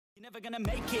You're never gonna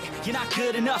make it, you're not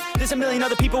good enough. There's a million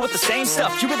other people with the same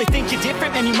stuff. You really think you're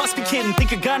different? Man, you must be kidding.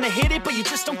 Think you're gonna hit it, but you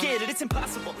just don't get it. It's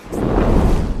impossible.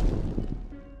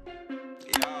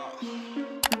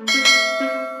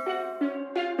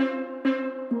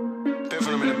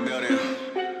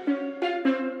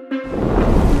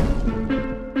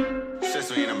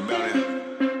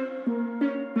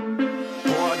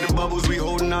 Bubbles we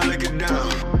holding, I lick it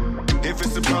down. If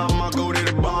it's a problem, I go to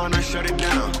the bar and I shut it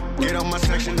down. Get out my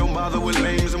section, don't bother with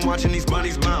lames. I'm watching these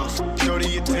bunnies bounce. Shorty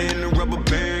your 10, the rubber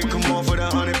band, come on for the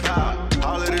 100 pound.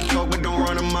 Holler the talk, but don't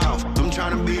run a mouth. I'm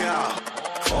trying to be out.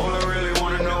 All I really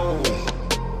wanna know,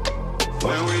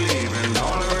 when we leaving.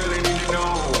 All I really need to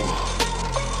know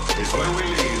is when we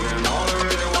leaving. All I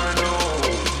really wanna know,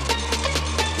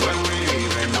 when we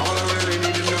leaving. All I really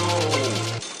need to know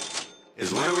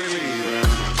is when we leaving.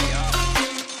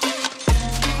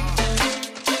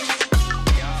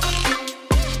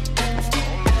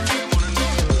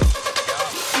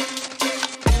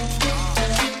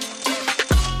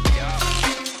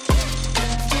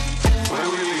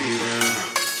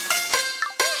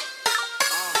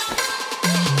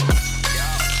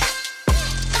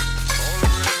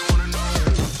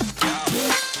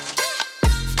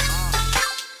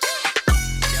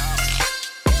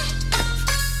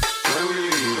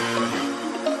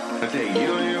 I take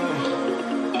you and you,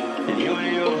 and you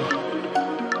and you,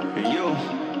 and you,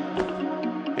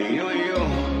 and you and you,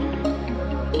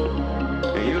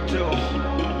 and you too,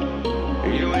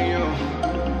 and you and you.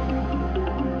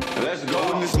 Let's go.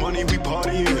 When this money we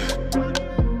partying,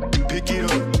 pick it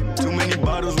up. Too many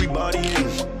bottles we bodying.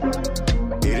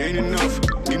 It ain't enough.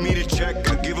 Give me the check,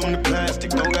 I give them the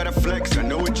plastic. Don't gotta flex. I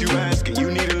know what you asking. You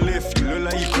need a lift. You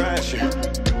look like you crashing.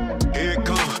 Here it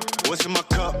come. What's in my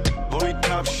cup? Only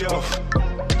top shelf.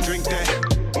 Drink that.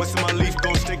 What's in my leaf?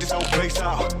 Gon' stick this whole place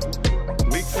out.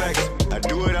 Big facts. I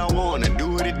do what I want. I do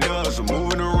what it does. I'm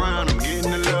moving around. I'm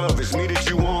getting the love. It's me that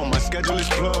you want. My schedule is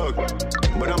plugged,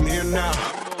 but I'm here now.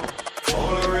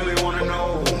 All I really wanna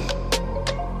know,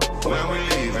 when we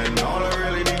leaving. All I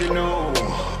really need to know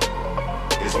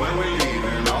is when we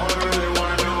leaving. All I really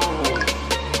wanna know,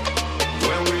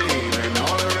 when we leaving.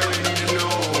 All I really need to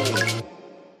know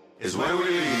is when we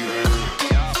leaving.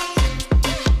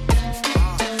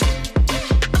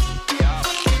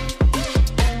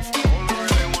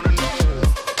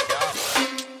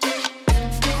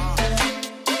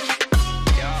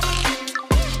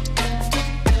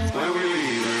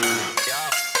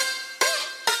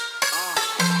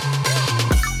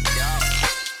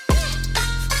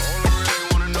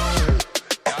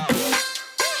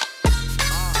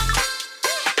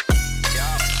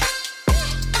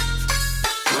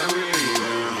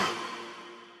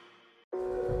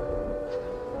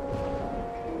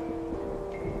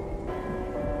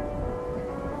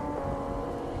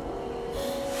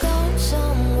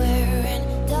 Somewhere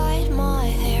and dyed my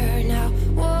hair now.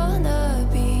 Wanna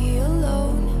be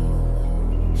alone.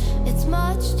 It's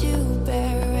much to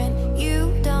bear and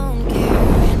you don't care,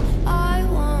 and I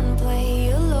won't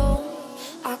play alone.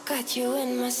 I got you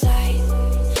in my sight.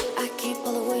 I keep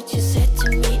all the words you said to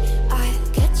me. I'll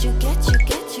get you, get you,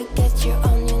 get you, get you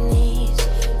on your knees.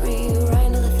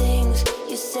 Rewrite all the things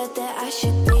you said that I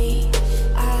should be.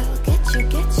 I'll get you,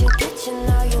 get you, get you.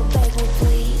 Now you'll beg me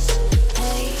please.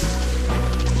 Hey,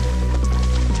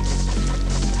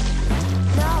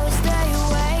 now I stay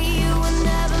away, you were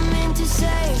never meant to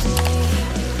save me.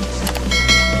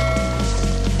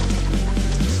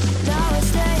 Now I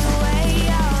stay away,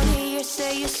 I don't hear you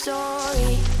say you're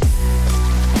sorry.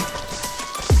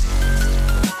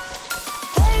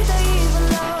 Hate I even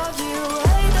loved you,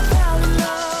 hate I fell in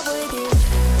love with you.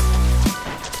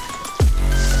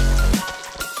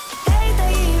 Hate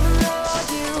I even loved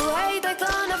you, hate I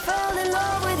kinda fell in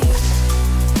love with you.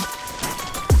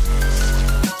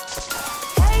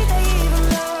 Hate I even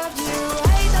loved you,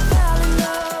 hate I fell in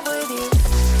love with you.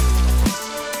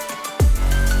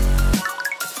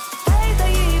 Hate I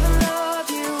even loved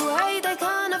you, hate I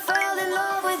kinda fell in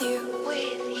love with you.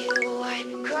 With you, I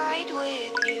cried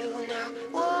with you, now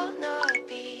wanna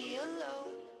be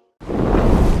alone.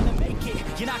 Make it,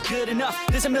 you're not good enough.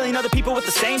 There's a million other people with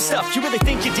the same stuff. You really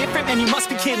think you're different? Man, you must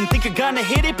be kidding. Think you're gonna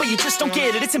hit it, but you just don't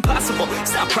get it. It's impossible,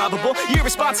 it's not probable, you're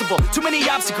irresponsible. Too many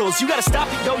obstacles, you gotta stop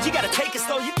it, yo. You gotta take it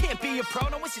slow, you can't be a pro.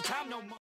 Don't waste your time no more.